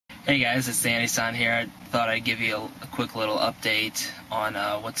Hey guys, it's TheAndySan here. I thought I'd give you a quick little update on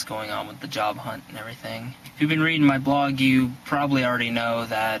what's going on with the job hunt and everything. If you've been reading my blog, you probably already know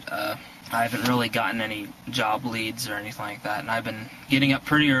that I haven't really gotten any job leads or anything like that, and I've been getting up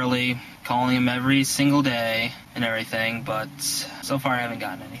pretty early, calling them every single day and everything, but so far I haven't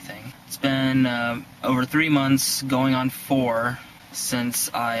gotten anything. It's been over 3 months, going on 4,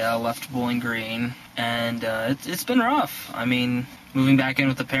 since I left Bowling Green, and it's been rough. I mean, moving back in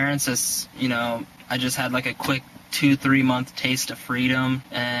with the parents is, I just had like a quick 2-3 month taste of freedom,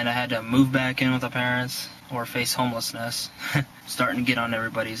 and I had to move back in with the parents or face homelessness. Starting to get on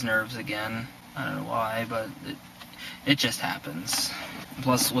everybody's nerves again. I don't know why, but it just happens.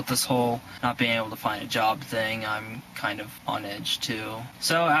 Plus, with this whole not being able to find a job thing, I'm kind of on edge too.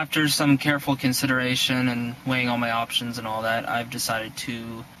 So after some careful consideration and weighing all my options and all that, I've decided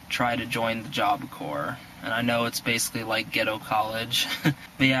to try to join the Job Corps. And I know it's basically like ghetto college. But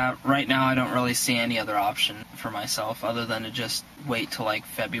yeah, right now I don't really see any other option for myself other than to just wait till like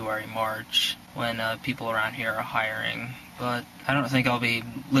February, March, when people around here are hiring. But I don't think I'll be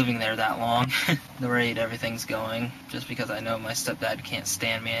living there that long, the rate everything's going, just because I know my stepdad can't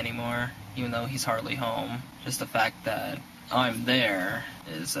stand me anymore, even though he's hardly home. Just the fact that I'm there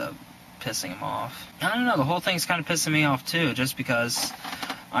is pissing him off. I don't know, the whole thing's kind of pissing me off too, just because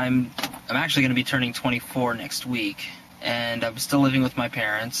I'm actually going to be turning 24 next week, and I'm still living with my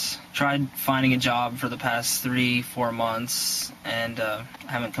parents. Tried finding a job for the past 3-4 months, and I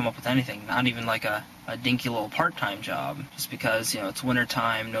haven't come up with anything, not even like a dinky little part-time job, just because, it's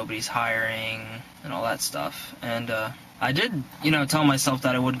wintertime, nobody's hiring, and all that stuff. And I did, tell myself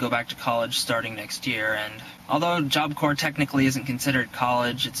that I would go back to college starting next year, and although Job Corps technically isn't considered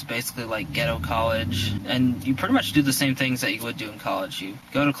college, it's basically like ghetto college, and you pretty much do the same things that you would do in college. You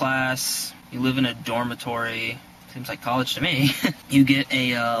go to class, you live in a dormitory. Seems like college to me. You get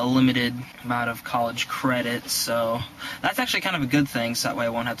a limited amount of college credits, so that's actually kind of a good thing, so that way I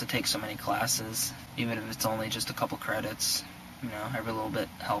won't have to take so many classes, even if it's only just a couple credits. Every little bit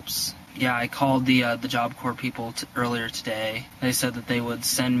helps. Yeah, I called the Job Corps people earlier today. They said that they would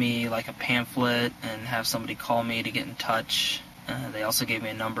send me like a pamphlet and have somebody call me to get in touch. They also gave me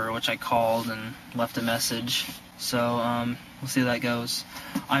a number, which I called and left a message. So we'll see how that goes.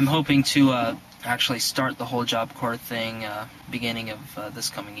 I'm hoping to actually start the whole Job Corps thing beginning of this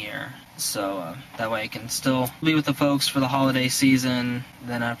coming year. So that way I can still be with the folks for the holiday season.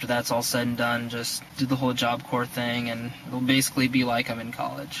 Then after that's all said and done, just do the whole Job Corps thing, and it'll basically be like I'm in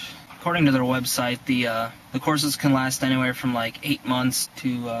college. According to their website, the courses can last anywhere from like 8 months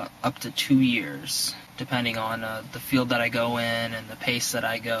to up to 2 years, depending on the field that I go in and the pace that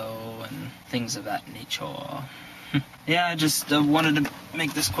I go and things of that nature. Yeah, I just wanted to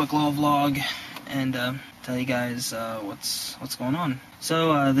make this quick little vlog and tell you guys what's going on.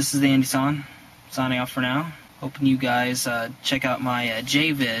 So this is TheAndySan, signing off for now. Hoping you guys check out my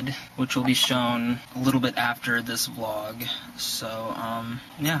JVid, which will be shown a little bit after this vlog. So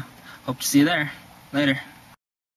yeah, hope to see you there. Later.